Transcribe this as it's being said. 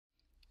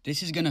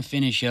This is going to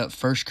finish up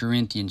 1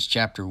 Corinthians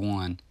chapter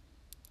 1,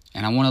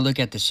 and I want to look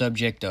at the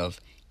subject of,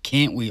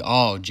 can't we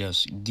all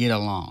just get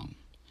along?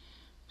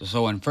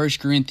 So in 1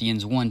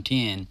 Corinthians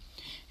 1:10,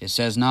 it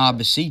says, Now I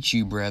beseech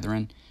you,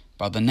 brethren,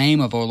 by the name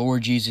of our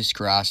Lord Jesus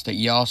Christ, that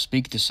ye all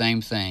speak the same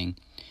thing,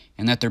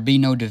 and that there be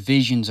no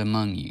divisions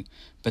among you,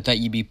 but that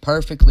ye be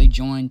perfectly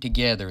joined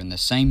together in the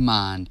same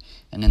mind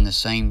and in the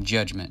same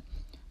judgment.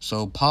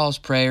 So Paul's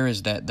prayer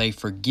is that they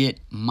forget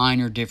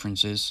minor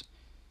differences,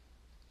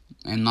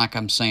 and like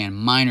I'm saying,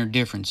 minor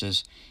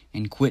differences,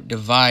 and quit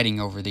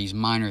dividing over these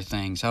minor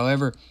things.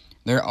 However,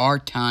 there are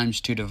times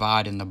to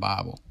divide in the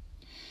Bible.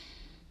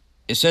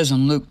 It says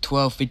in Luke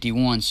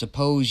 12:51,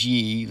 Suppose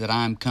ye that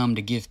I am come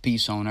to give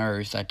peace on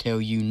earth, I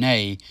tell you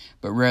nay,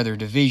 but rather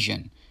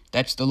division.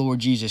 That's the Lord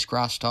Jesus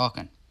Christ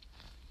talking.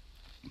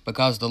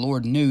 Because the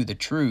Lord knew the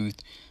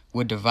truth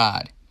would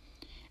divide.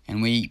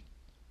 And we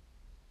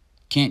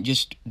can't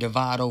just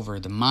divide over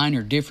the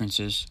minor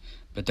differences,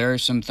 but there are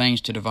some things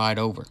to divide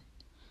over.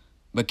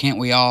 But can't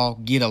we all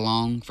get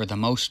along for the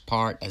most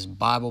part as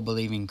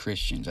Bible-believing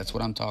Christians? That's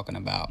what I'm talking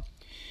about.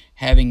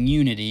 Having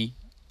unity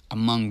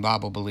among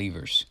Bible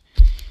believers.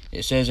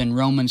 It says in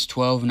Romans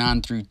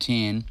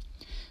 12:9-10,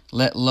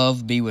 Let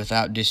love be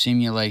without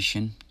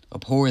dissimulation,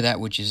 abhor that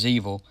which is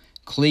evil,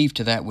 cleave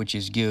to that which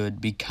is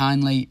good, be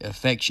kindly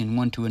affection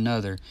one to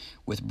another,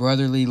 with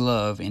brotherly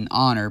love and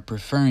honor,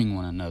 preferring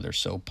one another.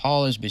 So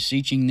Paul is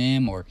beseeching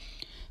them or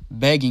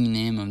begging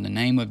them in the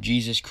name of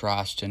Jesus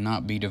Christ to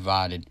not be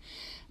divided.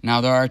 Now,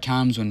 there are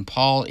times when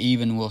Paul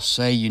even will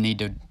say you need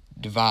to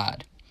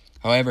divide.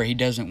 However, he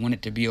doesn't want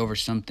it to be over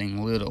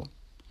something little.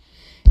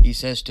 He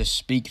says to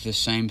speak the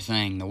same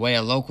thing. The way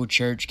a local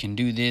church can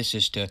do this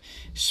is to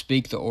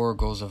speak the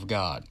oracles of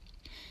God.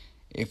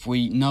 If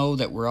we know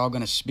that we're all going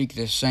to speak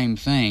the same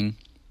thing,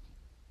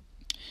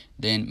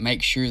 then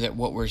make sure that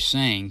what we're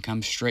saying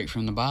comes straight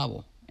from the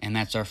Bible. And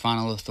that's our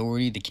final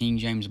authority, the King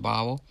James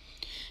Bible.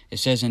 It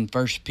says in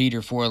 1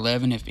 Peter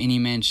 4:11, If any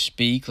man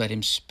speak, let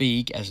him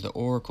speak as the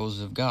oracles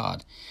of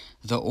God.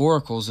 The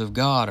oracles of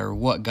God are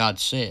what God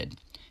said.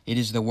 It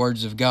is the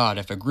words of God.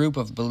 If a group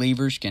of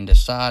believers can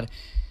decide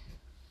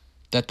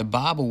that the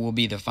Bible will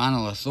be the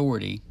final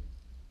authority,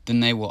 then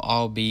they will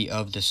all be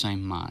of the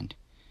same mind.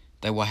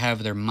 They will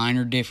have their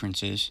minor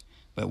differences,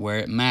 but where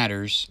it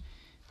matters,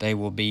 they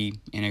will be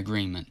in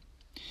agreement.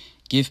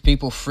 Give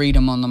people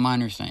freedom on the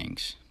minor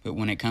things, but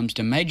when it comes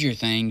to major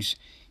things,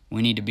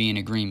 we need to be in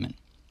agreement.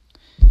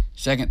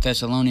 2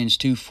 Thessalonians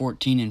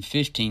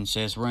 2:14-15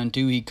 says,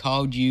 Whereunto he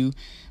called you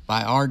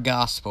by our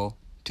gospel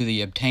to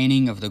the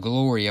obtaining of the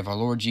glory of our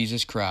Lord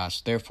Jesus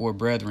Christ. Therefore,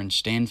 brethren,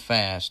 stand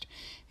fast,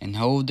 and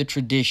hold the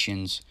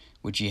traditions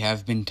which ye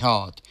have been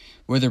taught,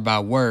 whether by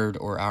word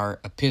or our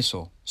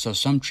epistle. So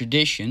some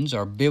traditions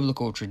are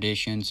biblical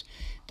traditions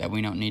that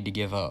we don't need to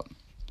give up.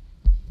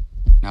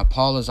 Now,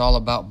 Paul is all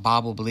about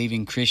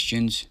Bible-believing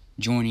Christians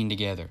joining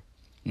together.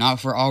 Not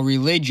for all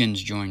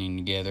religions joining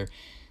together.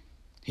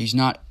 He's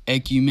not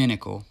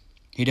ecumenical.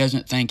 He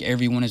doesn't think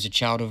everyone is a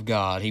child of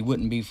God. He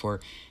wouldn't be for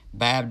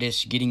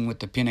Baptists getting with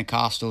the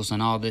Pentecostals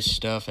and all this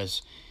stuff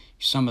as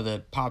some of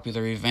the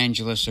popular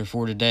evangelists are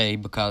for today,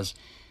 because,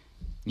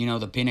 you know,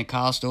 the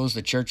Pentecostals,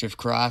 the Church of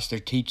Christ, they're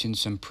teaching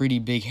some pretty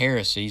big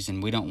heresies,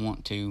 and we don't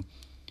want to,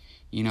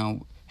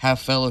 have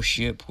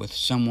fellowship with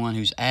someone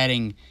who's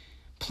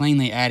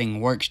plainly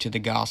adding works to the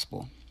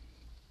gospel.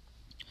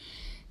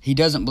 He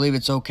doesn't believe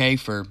it's okay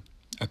for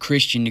a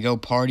Christian to go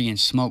party and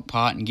smoke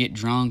pot and get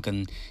drunk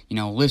and,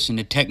 listen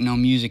to techno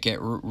music at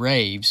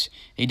raves.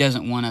 He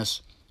doesn't want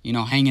us,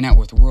 hanging out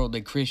with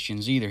worldly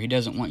Christians either. He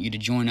doesn't want you to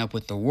join up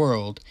with the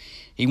world.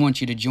 He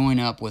wants you to join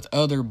up with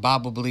other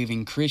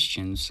Bible-believing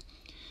Christians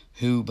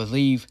who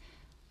believe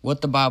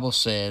what the Bible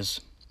says,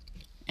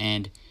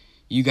 and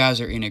you guys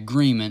are in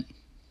agreement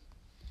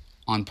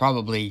on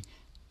probably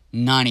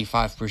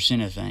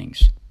 95% of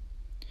things.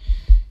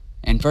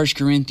 And 1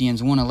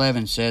 Corinthians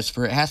 1:11 says,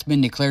 For it hath been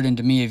declared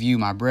unto me of you,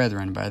 my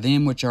brethren, by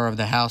them which are of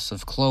the house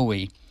of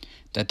Chloe,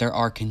 that there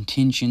are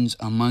contentions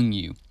among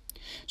you.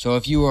 So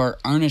if you are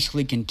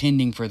earnestly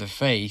contending for the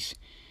faith,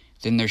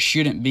 then there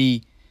shouldn't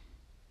be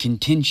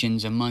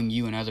contentions among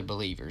you and other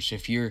believers.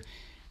 If you're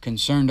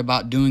concerned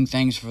about doing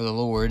things for the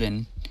Lord,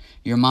 and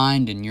your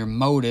mind and your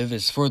motive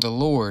is for the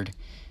Lord,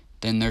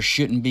 then there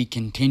shouldn't be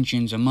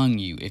contentions among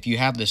you. If you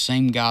have the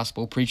same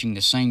gospel, preaching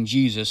the same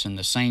Jesus and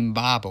the same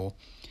Bible,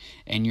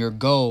 and your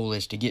goal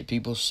is to get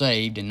people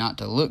saved and not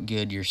to look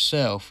good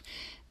yourself,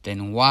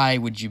 then why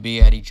would you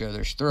be at each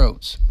other's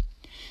throats?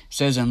 It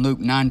says in Luke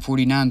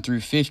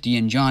 9:49-50,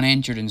 And John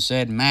answered and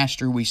said,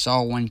 Master, we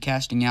saw one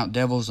casting out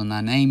devils in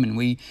thy name, and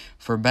we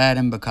forbade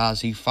him,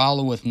 because he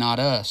followeth not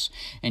us.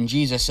 And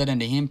Jesus said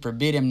unto him,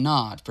 Forbid him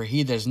not, for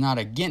he that is not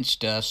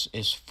against us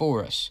is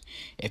for us.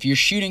 If you're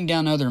shooting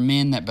down other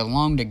men that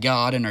belong to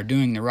God and are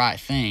doing the right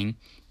thing,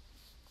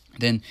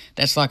 then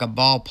that's like a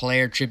ball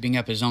player tripping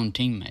up his own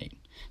teammate.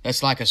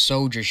 That's like a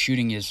soldier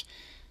shooting his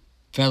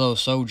fellow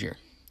soldier.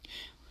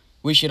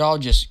 We should all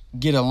just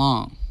get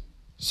along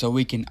so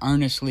we can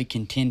earnestly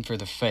contend for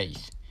the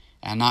faith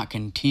and not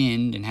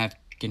contend and have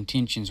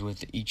contentions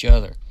with each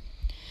other.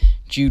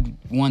 Jude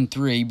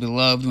 1:3,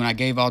 Beloved, when I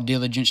gave all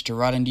diligence to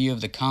write unto you of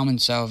the common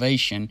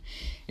salvation,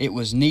 it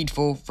was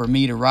needful for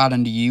me to write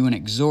unto you and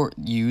exhort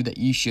you that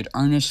you should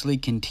earnestly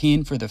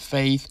contend for the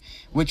faith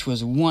which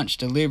was once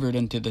delivered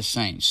unto the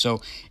saints.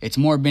 So it's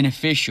more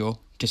beneficial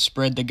to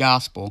spread the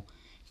gospel,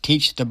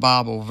 teach the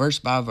Bible verse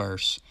by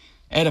verse,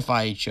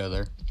 edify each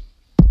other,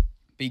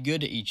 be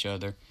good to each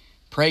other,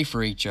 pray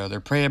for each other,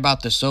 pray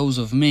about the souls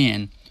of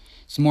men.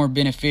 It's more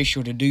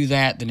beneficial to do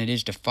that than it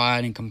is to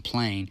fight and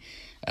complain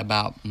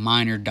about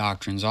minor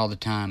doctrines all the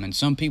time. And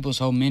some people's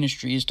whole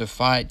ministry is to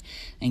fight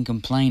and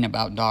complain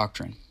about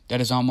doctrine.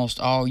 That is almost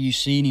all you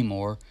see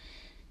anymore.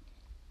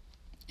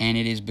 And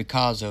it is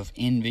because of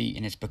envy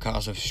and it's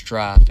because of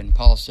strife. And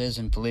Paul says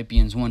in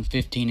Philippians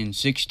 1:15 and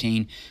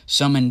 16,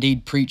 some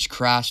indeed preach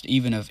Christ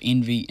even of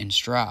envy and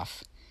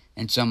strife,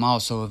 and some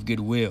also of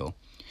goodwill.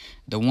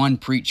 The one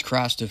preach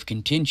Christ of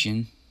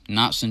contention,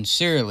 not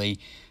sincerely,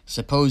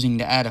 supposing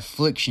to add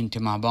affliction to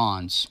my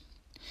bonds.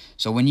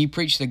 So when you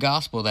preach the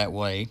gospel that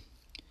way,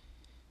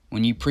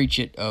 when you preach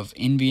it of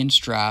envy and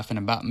strife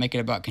and make it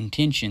about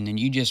contention, then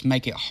you just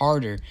make it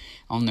harder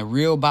on the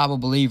real Bible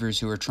believers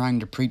who are trying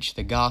to preach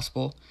the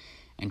gospel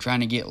and trying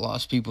to get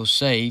lost people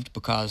saved,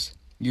 because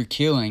you're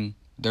killing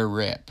their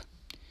rep.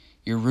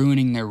 You're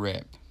ruining their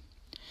rep.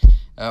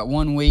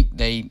 One week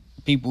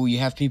you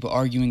have people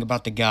arguing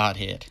about the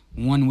Godhead.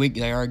 One week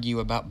they argue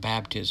about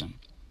baptism.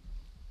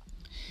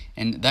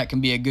 And that can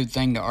be a good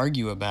thing to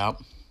argue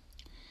about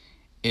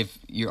if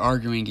you're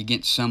arguing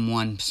against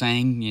someone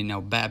saying,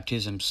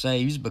 baptism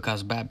saves,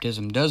 because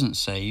baptism doesn't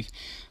save.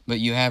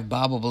 But you have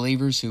Bible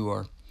believers who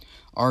are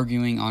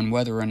arguing on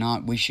whether or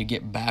not we should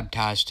get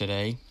baptized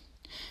today.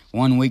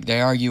 One week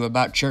they argue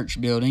about church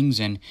buildings,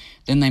 and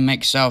then they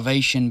make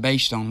salvation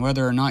based on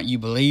whether or not you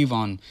believe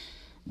on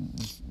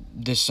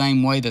the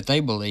same way that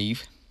they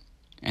believe.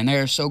 And they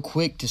are so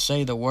quick to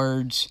say the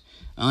words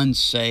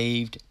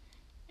unsaved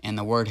and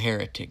the word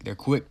heretic. They're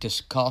quick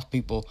to call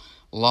people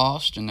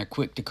lost, and they're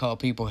quick to call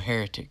people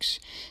heretics.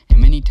 And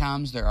many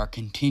times there are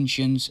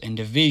contentions and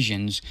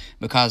divisions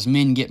because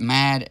men get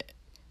mad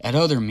at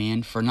other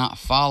men for not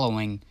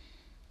following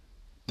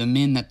the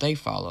men that they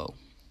follow.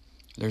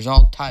 There's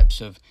all types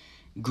of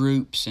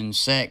groups and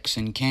sects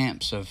and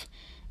camps of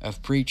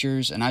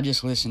preachers, and I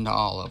just listen to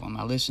all of them.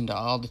 I listen to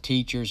all the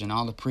teachers and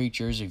all the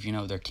preachers if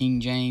they're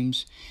King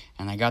James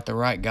and they got the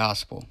right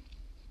gospel.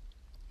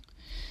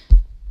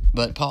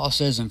 But Paul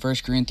says in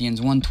 1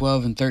 Corinthians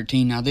 1:12 and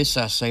 13, Now this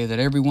I say, that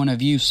every one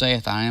of you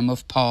saith, I am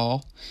of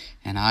Paul,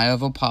 and I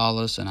of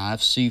Apollos, and I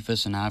of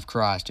Cephas, and I of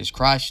Christ. Is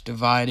Christ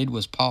divided?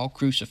 Was Paul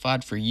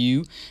crucified for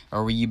you,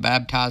 or were you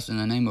baptized in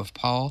the name of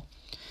Paul?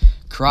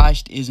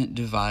 Christ isn't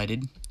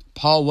divided.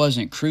 Paul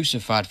wasn't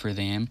crucified for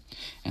them,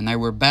 and they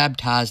were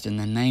baptized in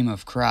the name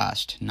of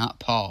Christ, not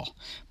Paul.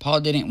 Paul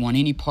didn't want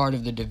any part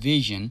of the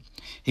division.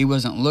 He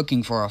wasn't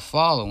looking for a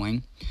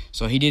following,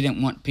 so he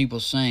didn't want people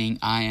saying,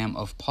 I am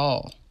of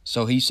Paul.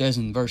 So he says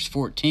in verse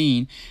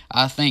 14,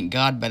 I thank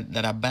God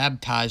that I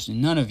baptized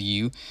none of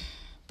you,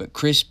 but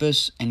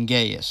Crispus and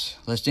Gaius,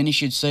 lest any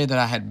should say that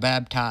I had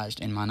baptized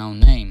in mine own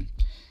name.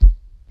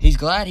 He's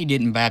glad he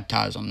didn't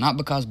baptize them, not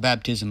because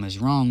baptism is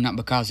wrong, not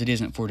because it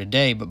isn't for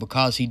today, but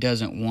because he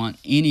doesn't want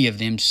any of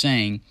them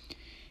saying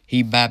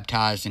he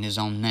baptized in his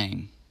own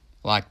name,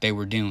 like they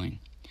were doing.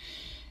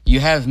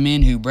 You have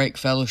men who break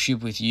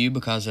fellowship with you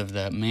because of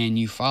the man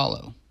you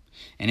follow.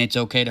 And it's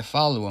okay to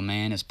follow a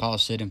man, as Paul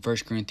said in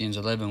 1 Corinthians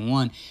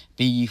 11:1,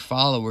 Be ye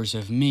followers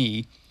of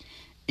me,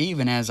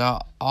 even as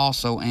I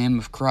also am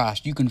of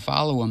Christ. You can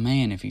follow a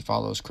man if he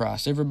follows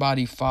Christ.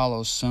 Everybody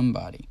follows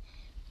somebody.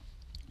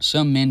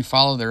 Some men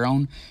follow their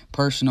own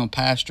personal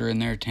pastor in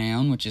their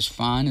town, which is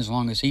fine as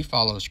long as he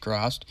follows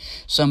Christ.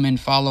 Some men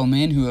follow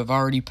men who have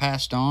already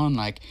passed on,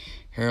 like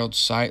Harold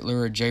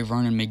Sightler or J.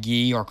 Vernon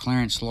McGee or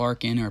Clarence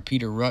Larkin or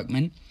Peter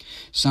Ruckman.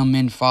 Some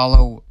men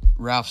follow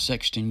Ralph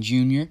Sexton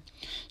Jr.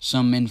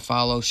 Some men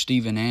follow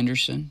Stephen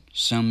Anderson.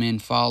 Some men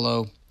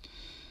follow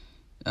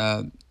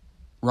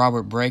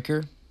Robert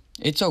Breaker.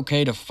 It's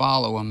okay to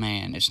follow a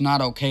man. It's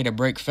not okay to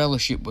break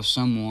fellowship with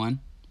someone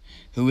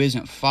who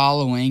isn't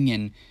following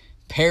and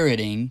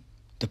parroting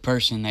the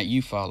person that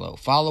you follow.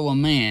 Follow a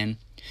man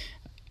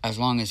as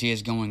long as he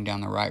is going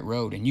down the right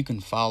road. And you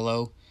can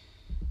follow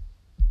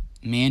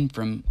men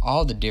from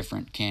all the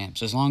different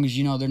camps as long as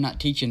you know they're not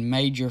teaching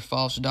major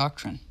false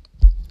doctrine.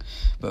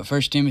 But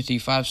 1 Timothy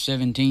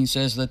 5:17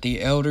 says, Let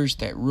the elders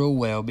that rule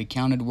well be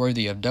counted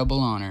worthy of double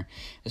honor,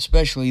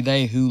 especially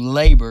they who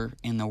labor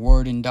in the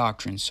word and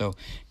doctrine. So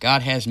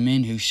God has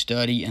men who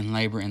study and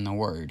labor in the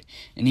word.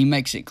 And he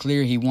makes it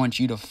clear he wants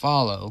you to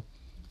follow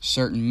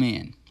certain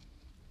men.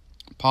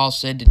 Paul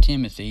said to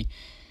Titus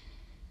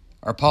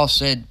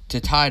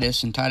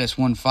in Titus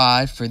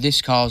 1:5, For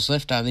this cause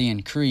left I thee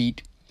in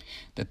Crete,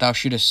 that thou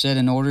shouldest set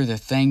in order the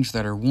things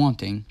that are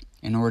wanting,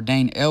 and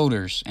ordain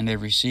elders in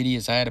every city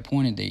as I had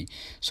appointed thee.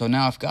 So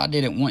now if God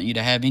didn't want you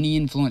to have any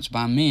influence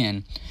by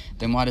men,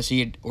 then why does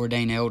he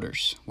ordain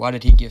elders? Why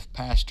did he give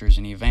pastors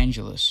and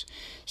evangelists?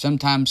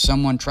 Sometimes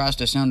someone tries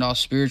to sound all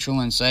spiritual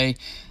and say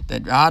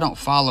that I don't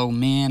follow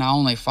men, I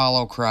only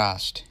follow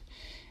Christ.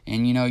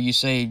 And, you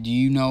say, do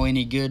you know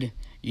any good,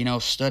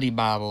 study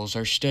Bibles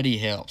or study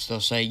helps? They'll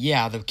say,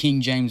 yeah, the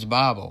King James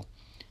Bible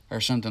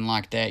or something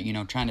like that,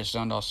 trying to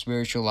sound all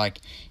spiritual, like,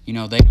 they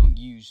don't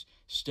use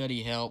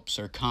study helps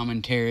or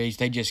commentaries.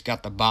 They just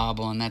got the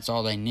Bible and that's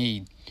all they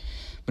need.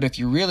 But if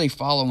you're really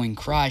following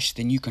Christ,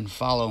 then you can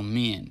follow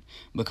men.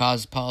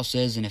 Because Paul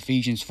says in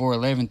Ephesians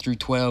 4:11 through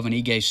 12, and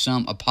he gave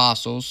some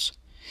apostles,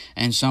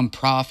 and some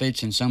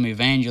prophets, and some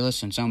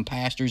evangelists, and some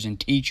pastors and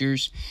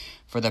teachers,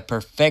 for the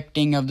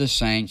perfecting of the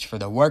saints, for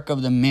the work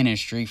of the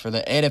ministry, for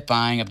the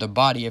edifying of the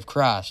body of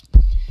Christ.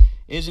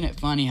 Isn't it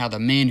funny how the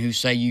men who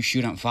say you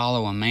shouldn't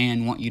follow a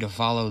man want you to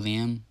follow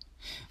them?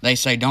 They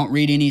say don't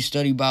read any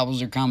study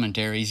Bibles or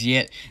commentaries,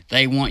 yet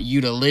they want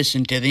you to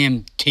listen to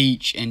them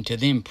teach and to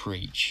them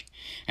preach.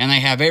 And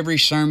they have every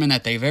sermon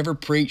that they've ever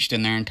preached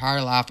in their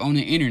entire life on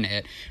the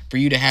internet for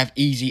you to have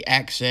easy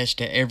access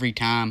to every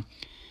time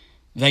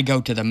they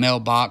go to the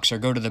mailbox or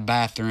go to the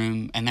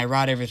bathroom, and they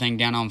write everything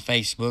down on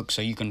Facebook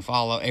so you can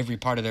follow every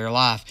part of their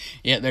life.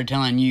 Yet they're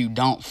telling you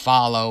don't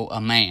follow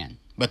a man,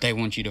 but they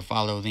want you to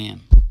follow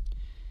them.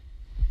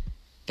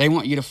 They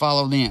want you to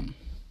follow them.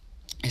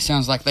 It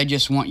sounds like they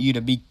just want you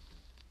to be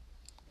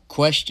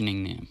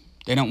questioning them.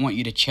 They don't want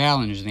you to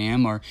challenge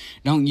them, or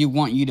don't you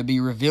want you to be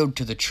revealed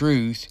to the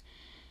truth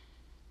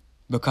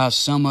because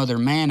some other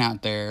man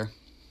out there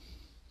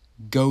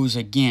goes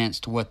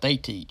against what they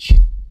teach.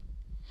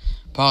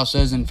 Paul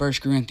says in 1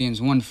 Corinthians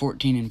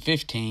 1:14 and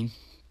 15,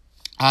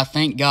 I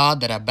thank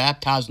God that I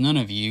baptized none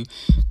of you,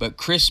 but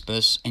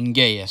Crispus and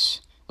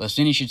Gaius, lest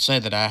any should say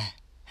that I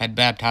had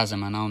baptized in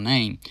my own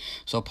name.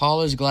 So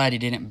Paul is glad he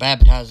didn't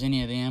baptize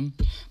any of them,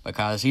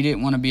 because he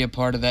didn't want to be a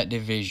part of that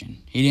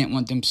division. He didn't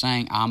want them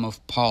saying, I'm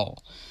of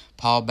Paul.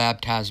 Paul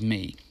baptized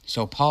me.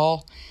 So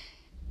Paul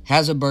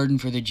has a burden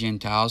for the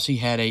Gentiles. He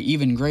had an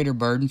even greater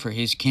burden for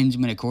his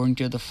kinsmen according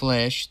to the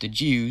flesh, the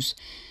Jews.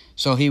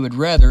 So he would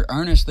rather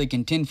earnestly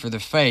contend for the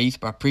faith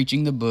by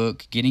preaching the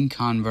book, getting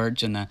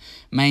converts, and the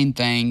main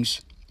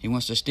things. He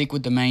wants to stick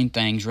with the main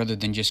things rather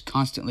than just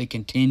constantly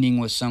contending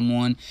with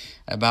someone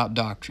about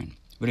doctrine.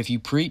 But if you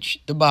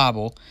preach the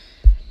Bible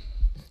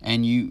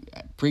and you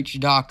preach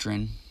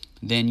doctrine,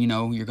 then,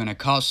 you're going to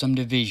cause some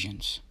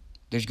divisions.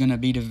 There's going to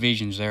be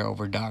divisions there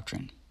over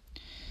doctrine.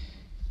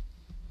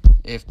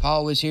 If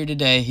Paul was here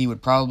today, he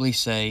would probably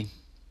say,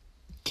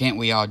 can't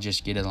we all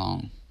just get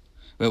along?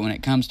 But when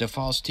it comes to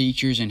false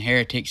teachers and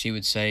heretics, he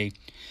would say,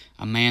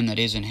 a man that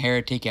is an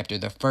heretic after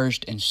the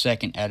first and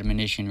second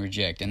admonition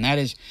reject. And that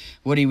is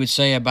what he would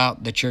say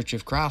about the Church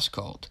of Christ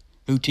cult,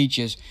 who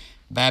teaches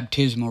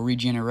baptismal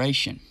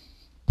regeneration.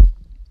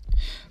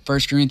 1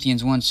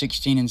 Corinthians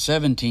 1:16 and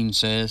 17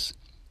 says,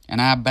 And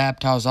I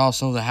baptize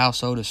also the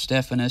household of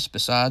Stephanas.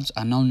 Besides,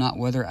 I know not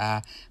whether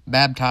I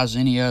baptize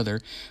any other.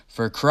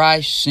 For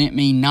Christ sent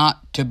me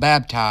not to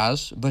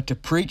baptize, but to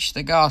preach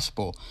the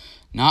gospel,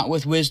 not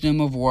with wisdom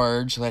of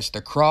words, lest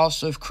the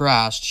cross of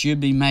Christ should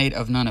be made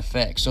of none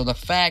effect. So the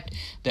fact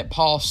that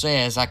Paul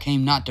says, I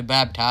came not to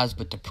baptize,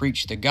 but to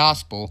preach the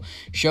gospel,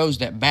 shows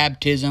that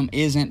baptism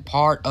isn't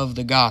part of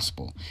the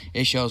gospel.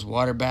 It shows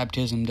water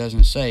baptism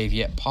doesn't save,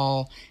 yet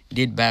Paul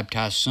did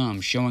baptize some,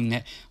 showing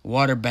that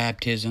water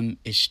baptism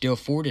is still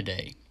for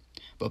today.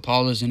 But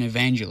Paul is an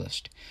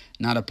evangelist,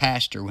 not a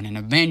pastor. When an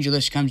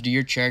evangelist comes to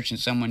your church and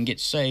someone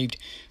gets saved,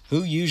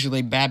 who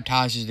usually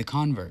baptizes the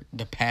convert?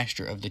 The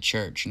pastor of the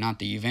church, not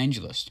the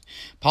evangelist.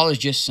 Paul is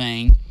just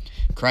saying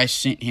Christ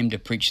sent him to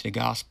preach the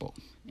gospel,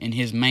 and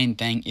his main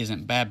thing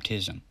isn't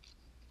baptism.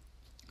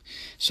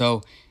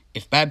 So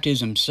if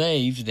baptism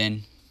saves,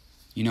 then,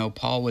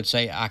 Paul would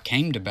say, I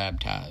came to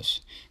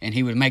baptize, and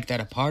he would make that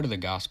a part of the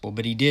gospel,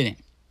 but he didn't.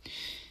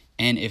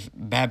 And if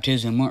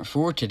baptism weren't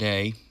for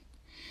today,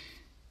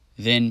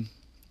 then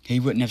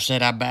he wouldn't have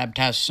said, I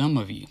baptized some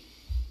of you.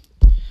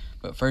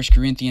 But 1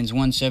 Corinthians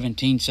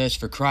 1:17 says,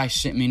 For Christ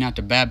sent me not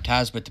to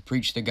baptize, but to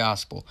preach the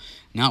gospel,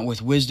 not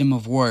with wisdom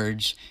of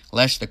words,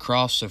 lest the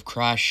cross of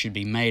Christ should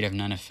be made of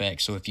none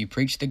effect. So if you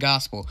preach the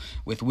gospel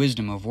with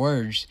wisdom of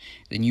words,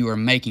 then you are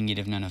making it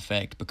of none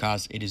effect,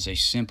 because it is a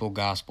simple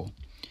gospel.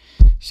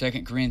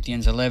 2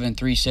 Corinthians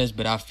 11:3 says,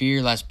 But I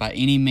fear lest by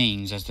any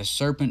means, as the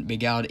serpent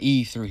beguiled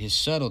Eve through his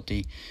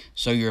subtlety,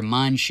 so your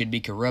mind should be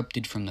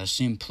corrupted from the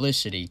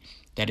simplicity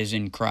that is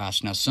in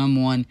Christ. Now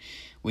someone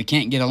we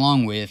can't get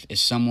along with is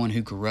someone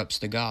who corrupts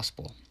the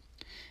gospel.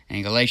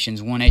 And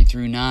Galatians 1:8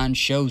 through 9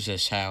 shows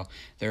us how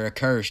they're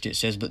accursed. It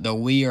says, But though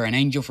we or an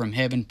angel from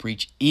heaven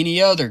preach any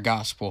other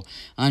gospel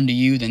unto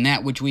you than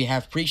that which we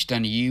have preached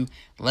unto you,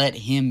 let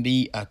him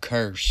be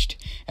accursed.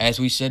 As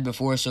we said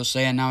before, so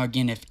say I now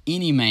again, if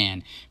any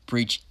man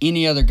preach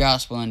any other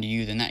gospel unto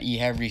you than that ye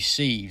have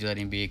received, let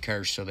him be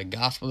accursed. So the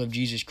gospel of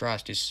Jesus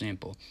Christ is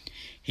simple.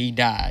 He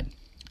died.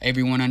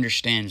 Everyone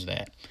understands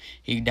that.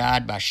 He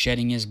died by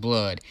shedding his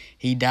blood.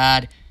 He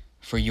died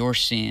for your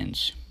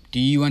sins. Do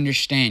you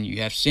understand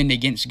you have sinned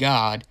against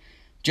God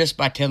just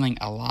by telling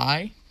a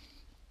lie?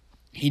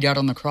 He died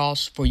on the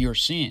cross for your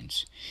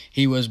sins.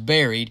 He was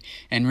buried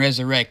and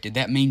resurrected.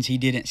 That means he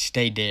didn't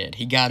stay dead.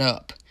 He got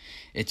up.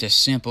 It's a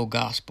simple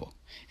gospel.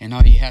 And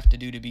all you have to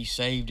do to be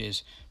saved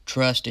is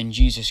trust in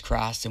Jesus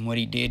Christ and what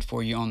He did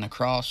for you on the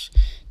cross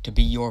to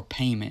be your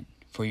payment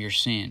for your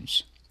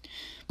sins.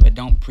 But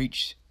don't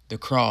preach the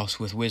cross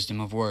with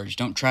wisdom of words.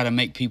 Don't try to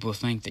make people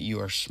think that you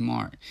are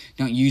smart.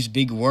 Don't use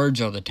big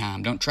words all the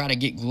time. Don't try to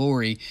get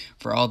glory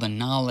for all the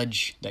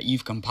knowledge that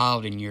you've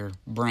compiled in your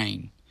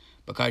brain.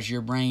 Because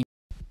your brain,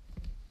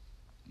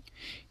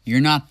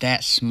 you're not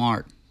that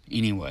smart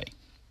anyway.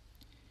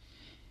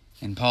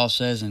 And Paul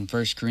says in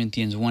 1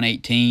 Corinthians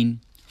 1:18,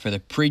 for the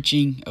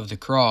preaching of the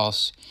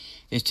cross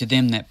is to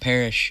them that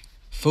perish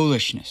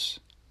foolishness,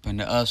 but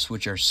unto us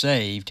which are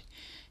saved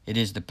it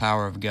is the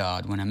power of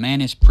God. When a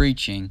man is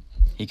preaching,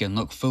 he can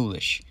look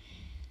foolish.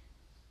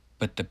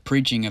 But the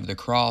preaching of the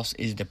cross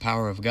is the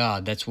power of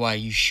God. That's why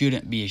you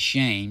shouldn't be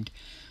ashamed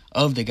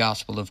of the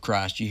gospel of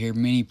Christ. You hear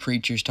many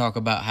preachers talk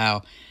about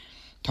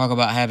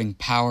having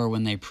power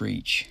when they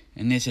preach.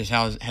 And this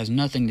has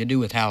nothing to do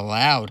with how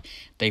loud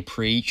they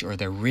preach or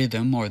their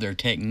rhythm or their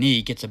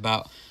technique. It's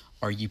about,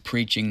 are you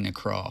preaching the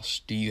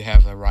cross? Do you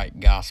have the right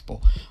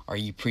gospel? Are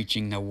you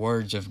preaching the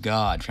words of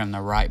God from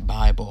the right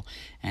Bible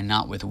and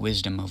not with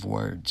wisdom of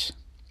words?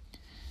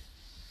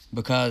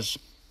 Because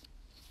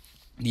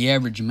the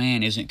average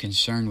man isn't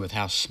concerned with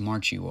how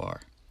smart you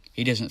are.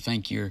 He doesn't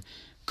think you're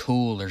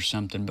cool or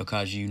something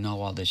because you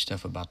know all this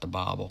stuff about the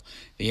Bible.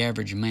 The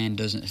average man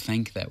doesn't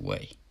think that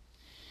way.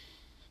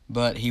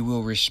 But he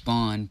will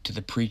respond to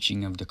the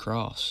preaching of the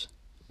cross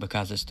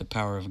because it's the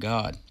power of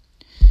God.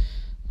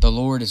 The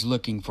Lord is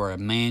looking for a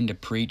man to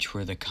preach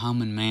where the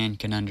common man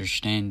can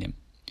understand him.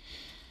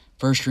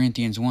 1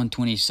 Corinthians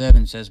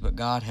 1:27 says, but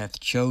God hath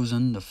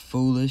chosen the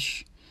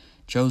foolish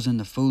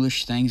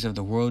things of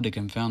the world to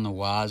confound the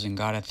wise, and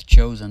God hath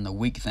chosen the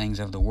weak things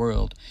of the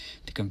world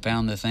to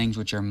confound the things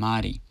which are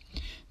mighty.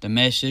 The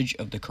message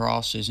of the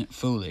cross isn't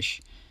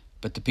foolish,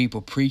 but the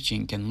people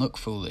preaching can look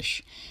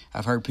foolish.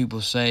 I've heard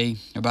people say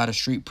about a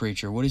street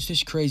preacher, what is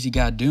this crazy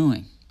guy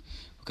doing?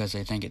 Because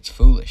they think it's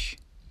foolish.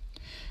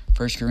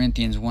 1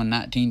 Corinthians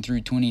 1:19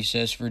 through 20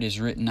 says, for it is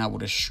written, I will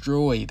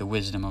destroy the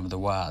wisdom of the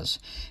wise,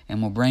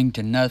 and will bring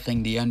to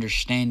nothing the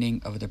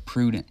understanding of the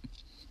prudent.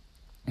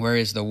 Where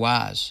is the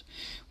wise?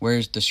 Where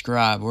is the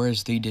scribe? Where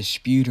is the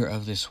disputer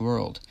of this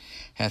world?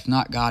 Hath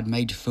not God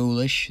made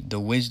foolish the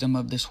wisdom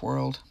of this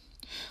world?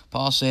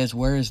 Paul says,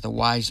 where is the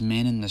wise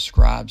men and the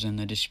scribes and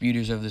the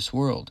disputers of this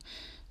world?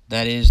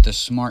 That is, the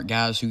smart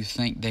guys who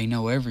think they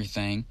know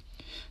everything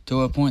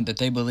to a point that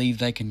they believe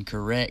they can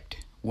correct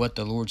what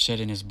the Lord said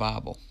in His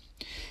Bible.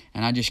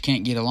 And I just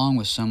can't get along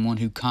with someone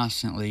who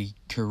constantly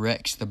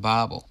corrects the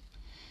Bible.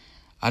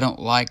 I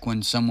don't like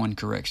when someone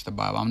corrects the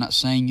Bible. I'm not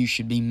saying you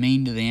should be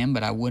mean to them,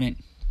 but I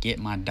wouldn't get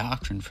my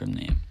doctrine from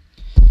them.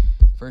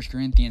 1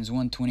 Corinthians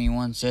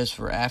 1:21 says,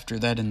 for after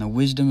that in the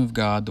wisdom of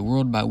God, the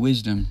world by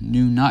wisdom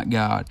knew not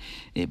God.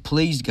 It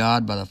pleased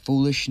God by the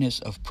foolishness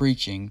of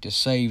preaching to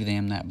save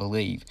them that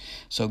believe.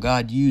 So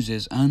God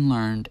uses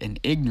unlearned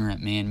and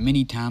ignorant men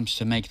many times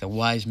to make the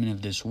wise men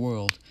of this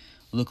world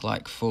look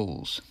like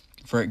fools.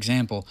 For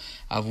example,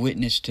 I've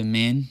witnessed to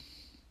men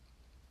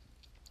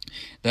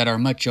that are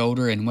much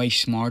older and way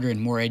smarter and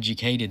more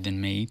educated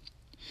than me.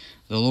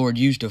 The Lord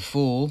used a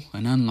fool,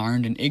 an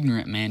unlearned and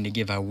ignorant man to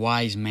give a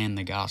wise man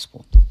the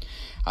gospel.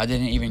 I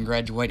didn't even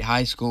graduate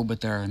high school, but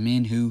there are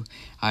men who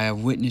I have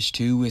witnessed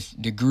to with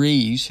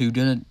degrees who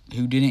didn't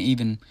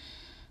even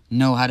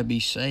know how to be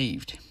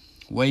saved.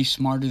 Way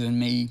smarter than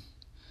me,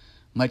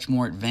 much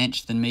more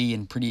advanced than me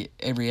in pretty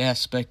every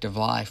aspect of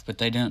life, but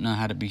they don't know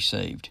how to be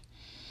saved.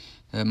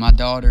 My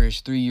daughter is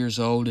 3 years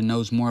old and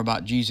knows more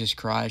about Jesus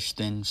Christ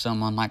than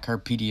someone like her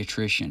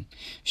pediatrician.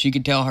 She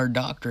could tell her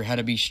doctor how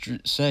to be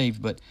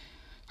saved, but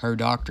her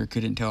doctor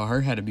couldn't tell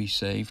her how to be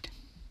saved.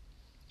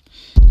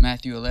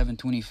 Matthew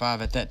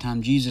 11:25, at that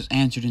time Jesus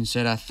answered and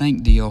said, I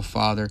thank thee, O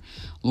Father,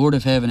 Lord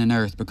of heaven and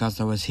earth, because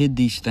thou hast hid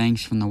these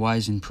things from the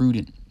wise and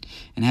prudent,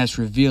 and hast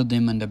revealed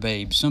them unto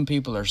babes. Some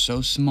people are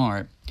so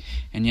smart,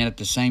 and yet at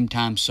the same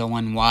time so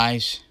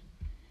unwise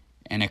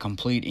and a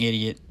complete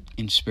idiot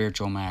in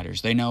spiritual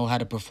matters. They know how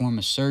to perform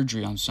a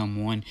surgery on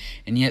someone,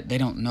 and yet they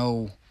don't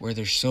know where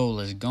their soul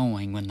is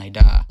going when they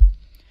die.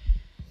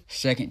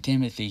 2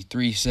 Timothy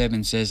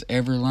 3:7 says,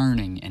 ever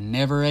learning and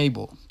never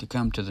able to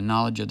come to the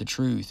knowledge of the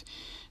truth.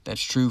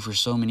 That's true for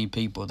so many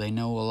people. They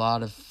know a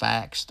lot of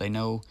facts. They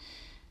know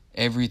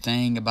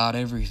everything about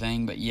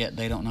everything, but yet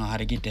they don't know how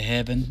to get to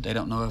heaven. They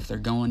don't know if they're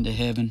going to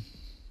heaven.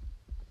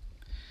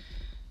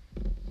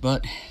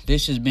 But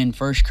this has been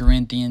 1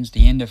 Corinthians,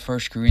 the end of 1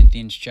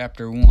 Corinthians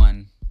chapter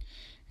 1.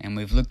 And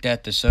we've looked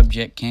at the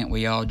subject, can't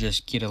we all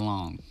just get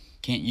along?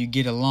 Can't you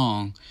get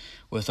along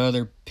with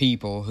other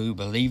people who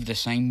believe the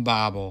same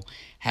Bible,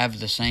 have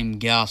the same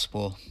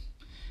gospel,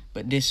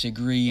 but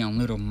disagree on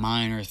little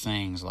minor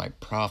things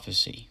like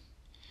prophecy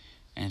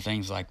and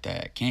things like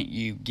that? Can't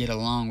you get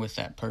along with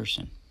that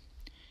person?